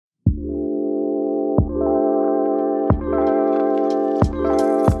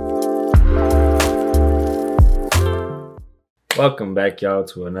Welcome back, y'all,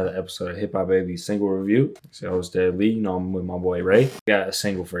 to another episode of Hip Hop Baby Single Review. It's your host, Lee. I'm with my boy Ray. We got a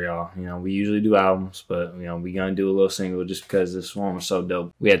single for y'all. We usually do albums, but we gonna do a little single just because this one was so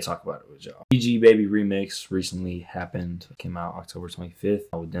dope. We had to talk about it with y'all. PG Baby remix recently happened. Came out October 25th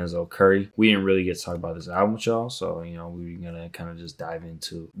with Denzel Curry. We didn't really get to talk about this album with y'all, so we're gonna kind of just dive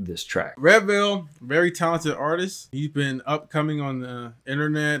into this track. Redveil, very talented artist. He's been upcoming on the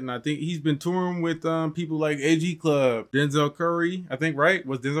internet, and I think he's been touring with people like AG Club, Denzel Curry, I think, right?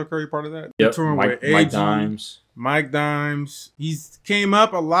 Was Denzel Curry part of that? Yep, touring Mike Dimes. Mike Dimes. He's came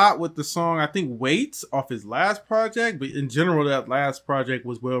up a lot with the song, I think, Weights off his last project, but in general, that last project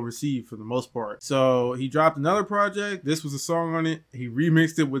was well received for the most part. So he dropped another project. This was a song on it. He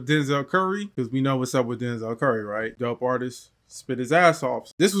remixed it with Denzel Curry, because we know what's up with Denzel Curry, right? Dope artist. Spit his ass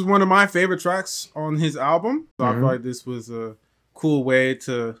off. This was one of my favorite tracks on his album. So I feel like this was a cool way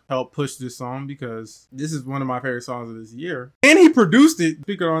to help push this song, because this is one of my favorite songs of this year. And he produced it.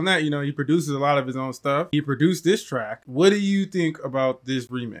 Speaking on that, he produces a lot of his own stuff. He produced this track. What do you think about this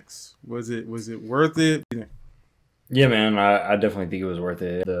remix? Was it worth it? Yeah, man, I definitely think it was worth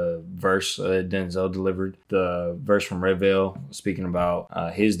it. The verse Denzel delivered, the verse from Redveil, speaking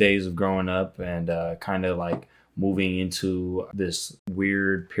about his days of growing up and kind of like moving into this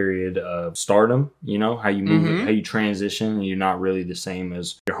weird period of stardom, how you move, how you transition, and you're not really the same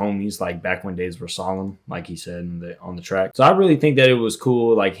as your homies, like back when days were solemn, like he said on the track. So I really think that it was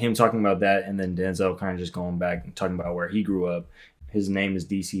cool, like him talking about that, and then Denzel kind of just going back and talking about where he grew up. His name is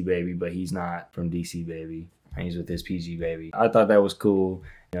DC Baby, but he's not from DC Baby. He's with his PG Baby. I thought that was cool.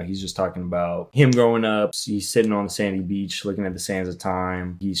 He's just talking about him growing up. He's sitting on the sandy beach, looking at the sands of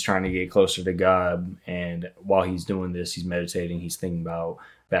time. He's trying to get closer to God. And while he's doing this, he's meditating. He's thinking about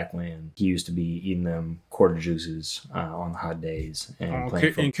back when he used to be eating them quarter juices on hot days. And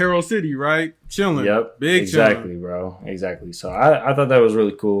playing in Carroll City, right? Chilling. Yep. Big exactly, chilling. Bro. Exactly. So I thought that was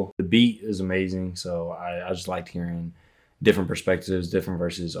really cool. The beat is amazing. So I just liked hearing different perspectives, different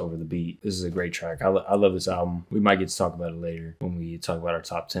verses over the beat. This is a great track. I love this album. We might get to talk about it later when we talk about our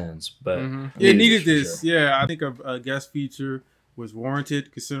top 10s. But it needed this. Sure. Yeah, I think a guest feature was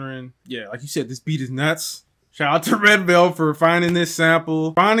warranted, considering, like you said, this beat is nuts. Shout out to Redveil for finding this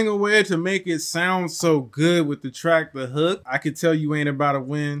sample, finding a way to make it sound so good with the track, the hook. I could tell you ain't about to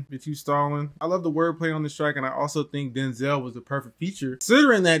win if you stalling. I love the wordplay on this track, and I also think Denzel was the perfect feature,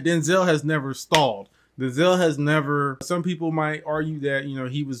 considering that Denzel has never stalled. Denzel has never, some people might argue that,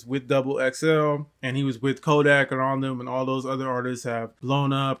 he was with Double XL and he was with Kodak and all them, and all those other artists have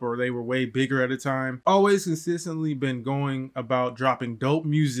blown up or they were way bigger at the time. Always consistently been going about dropping dope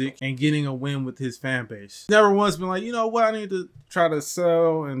music and getting a win with his fan base. Never once been like, I need to try to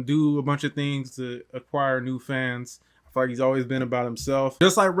sell and do a bunch of things to acquire new fans. I feel like he's always been about himself.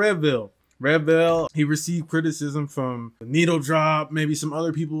 Just like Redveil. Redveil, he received criticism from Needle Drop, maybe some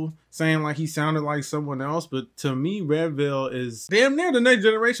other people saying like he sounded like someone else. But to me, Redveil is damn near the next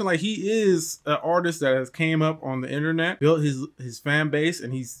generation. Like, he is an artist that has came up on the internet, built his fan base,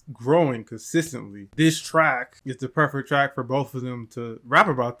 and he's growing consistently. This track is the perfect track for both of them to rap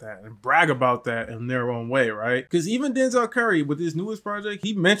about that and brag about that in their own way, right? Because even Denzel Curry, with his newest project,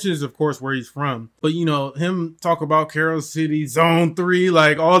 he mentions, of course, where he's from. But, him talk about Carroll City, Zone 3,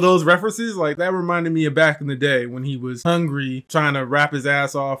 like all those references, like that reminded me of back in the day when he was hungry trying to rap his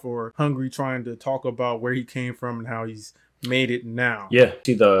ass off, or hungry trying to talk about where he came from and how he's made it now. Yeah,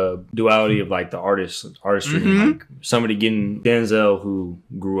 see the duality of like the artistry, like somebody getting Denzel who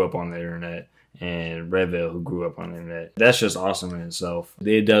grew up on the internet and Redveil who grew up on the internet. That's just awesome in itself.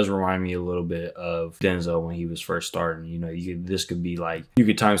 It does remind me a little bit of Denzel when he was first starting. This could be like, you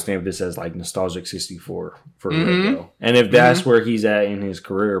could timestamp this as like nostalgic 64 for Redveil. And if that's where he's at in his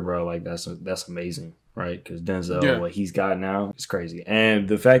career, bro, like that's amazing. Right, because Denzel, what he's got now is crazy. And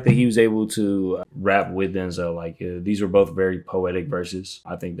the fact that he was able to rap with Denzel, like these were both very poetic verses.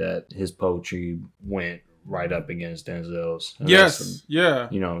 I think that his poetry went right up against Denzel's.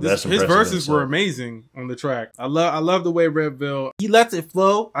 That's his verses were amazing on the track. I love the way Redveil, he lets it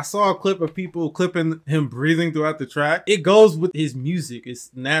flow. I saw a clip of people clipping him breathing throughout the track. It goes with his music.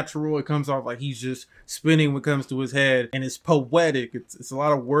 It's natural. It comes off like he's just spinning what comes to his head, and it's poetic. It's a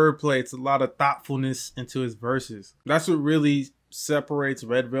lot of wordplay. It's a lot of thoughtfulness into his verses. That's what really separates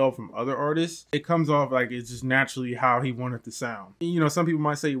Redveil from other artists. It comes off like it's just naturally how he wanted to sound. Some people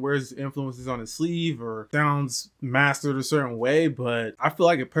might say he wears his influences on his sleeve or sounds mastered a certain way, but I feel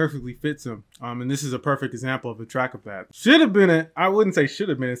like it perfectly fits him. And this is a perfect example of a track of that. I wouldn't say should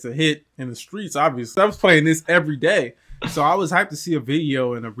have been, it's a hit in the streets, obviously. I was playing this every day. So I was hyped to see a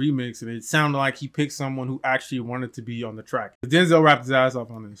video and a remix, and it sounded like he picked someone who actually wanted to be on the track. Denzel rapped his ass off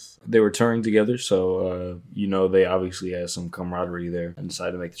on this. They were touring together, so they obviously had some camaraderie there and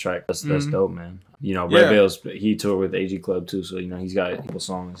decided to make the track. That's dope, man. Redveil's he toured with AG Club too, so he's got a couple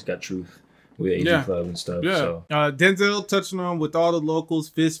songs, he's got Truth with AG Club and stuff. Yeah. So. Denzel touching on with all the locals,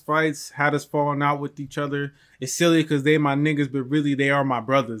 fist fights, had us falling out with each other. It's silly because they my niggas, but really they are my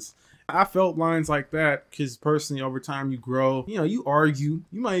brothers. I felt lines like that because personally, over time you grow, you argue,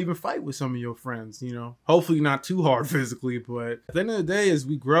 you might even fight with some of your friends, hopefully not too hard physically, but at the end of the day, as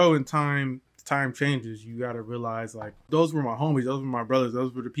we grow in time changes, you got to realize like those were my homies, those were my brothers,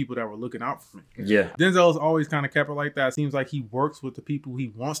 those were the people that were looking out for me. Yeah. Denzel's always kind of kept it like that. It seems like he works with the people he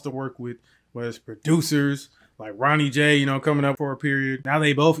wants to work with, whether it's producers like Ronnie J, coming up for a period. Now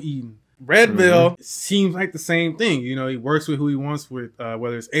they both eating. Redveil seems like the same thing. He works with who he wants with,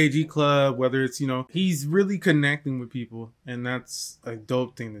 whether it's AG Club, whether it's, he's really connecting with people. And that's a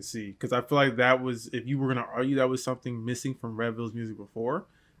dope thing to see. Because I feel like that was, if you were going to argue that was something missing from Redveil's music before,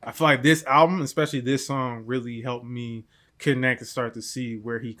 I feel like this album, especially this song, really helped me connect and start to see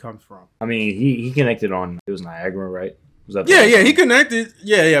where he comes from. I mean, he connected on, it was Niagara, right? He connected.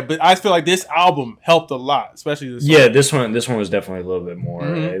 But I feel like this album helped a lot, especially this song. Yeah, this one was definitely a little bit more.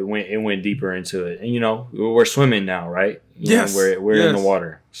 It went deeper into it, and we're swimming now, right? We're in the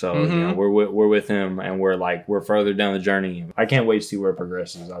water, so we're with him, and we're further down the journey. I can't wait to see where it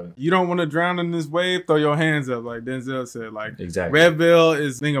progresses. You don't want to drown in this wave, throw your hands up, like Denzel said. Like exactly, Redveil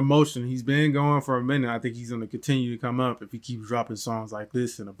is in emotion. He's been going for a minute. I think he's going to continue to come up if he keeps dropping songs like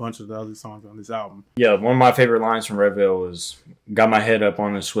this and a bunch of the other songs on this album. Yeah, one of my favorite lines from Redveil was, "Got my head up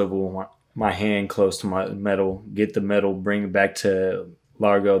on the swivel, my hand close to my metal. Get the metal, bring it back to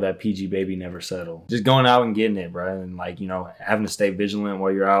Largo, that PG baby never settle." Just going out and getting it, bro. And having to stay vigilant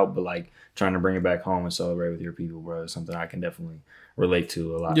while you're out, but trying to bring it back home and celebrate with your people, bro, is something I can definitely relate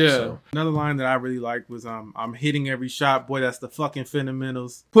to a lot. Yeah. So. Another line that I really liked was I'm hitting every shot, boy, that's the fucking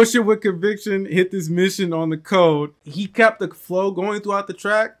fundamentals. Push it with conviction, hit this mission on the code. He kept the flow going throughout the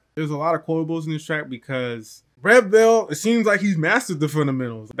track. There's a lot of quotables in this track because Redveil, it seems like he's mastered the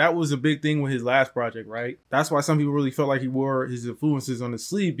fundamentals. That was a big thing with his last project, right? That's why some people really felt like he wore his influences on his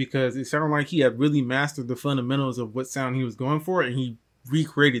sleeve, because it sounded like he had really mastered the fundamentals of what sound he was going for, and he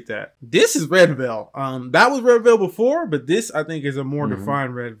recreated that. This is Redveil. That was Redveil before, but this I think is a more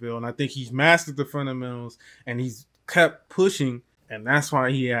defined Redveil, and I think he's mastered the fundamentals and he's kept pushing. And that's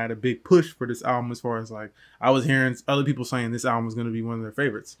why he had a big push for this album, as far as I was hearing other people saying this album was going to be one of their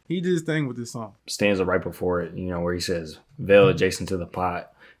favorites. He did his thing with this song. Stanza right before it, where he says, "Veil adjacent to the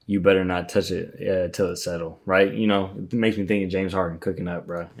pot, you better not touch it till it settle," right? It makes me think of James Harden cooking up,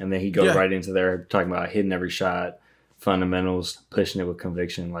 bro. And then he goes right into there talking about hitting every shot, fundamentals, pushing it with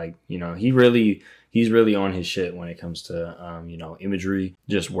conviction. He's really on his shit when it comes to, imagery,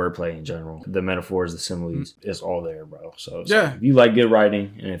 just wordplay in general. The metaphors, the similes, it's all there, bro. So if you like good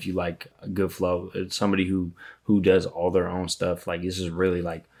writing and if you like a good flow, it's somebody who does all their own stuff. This is really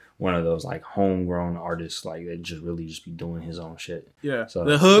one of those homegrown artists, that just be doing his own shit. Yeah. So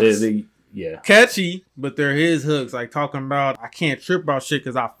the hooks, yeah, catchy, but they're his hooks. Talking about, I can't trip about shit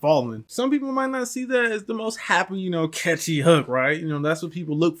because I've fallen. Some people might not see that as the most happy, catchy hook, right? That's what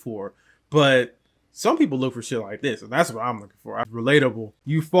people look for. But some people look for shit like this, and that's what I'm looking for. Relatable.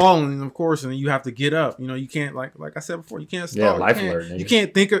 You falling, of course, and then you have to get up. You can't, like I said before, you can't stop. Yeah, life alert. You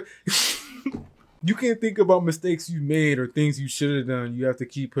can't think of... You can't think about mistakes you made or things you should have done. You have to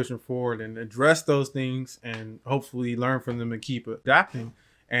keep pushing forward and address those things and hopefully learn from them and keep adapting.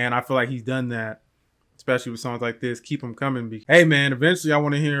 And I feel like he's done that, especially with songs like this. Keep them coming. Hey, man, eventually I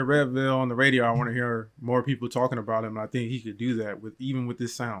want to hear Redveil on the radio. I want to hear more people talking about him. And I think he could do that even with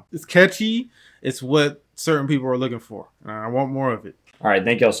this sound. It's catchy. It's what certain people are looking for. And I want more of it. All right.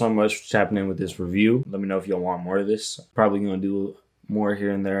 Thank y'all so much for tapping in with this review. Let me know if y'all want more of this. Probably going to do more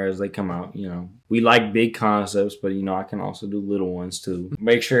here and there as they come out. We like big concepts, but I can also do little ones too.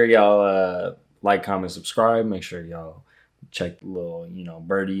 Make sure y'all like, comment, subscribe. Make sure y'all check the little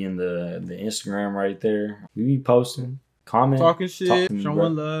birdie in the Instagram right there. We be posting, comment, talking shit,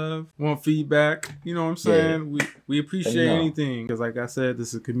 showing love, want feedback. You know what I'm saying? We appreciate anything, because like I said, this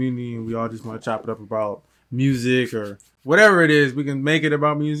is a community and we all just want to chop it up about music or whatever it is. We can make it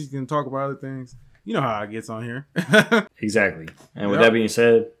about music and talk about other things. You know how it gets on here. Exactly. And with that being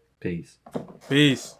said, peace. Peace.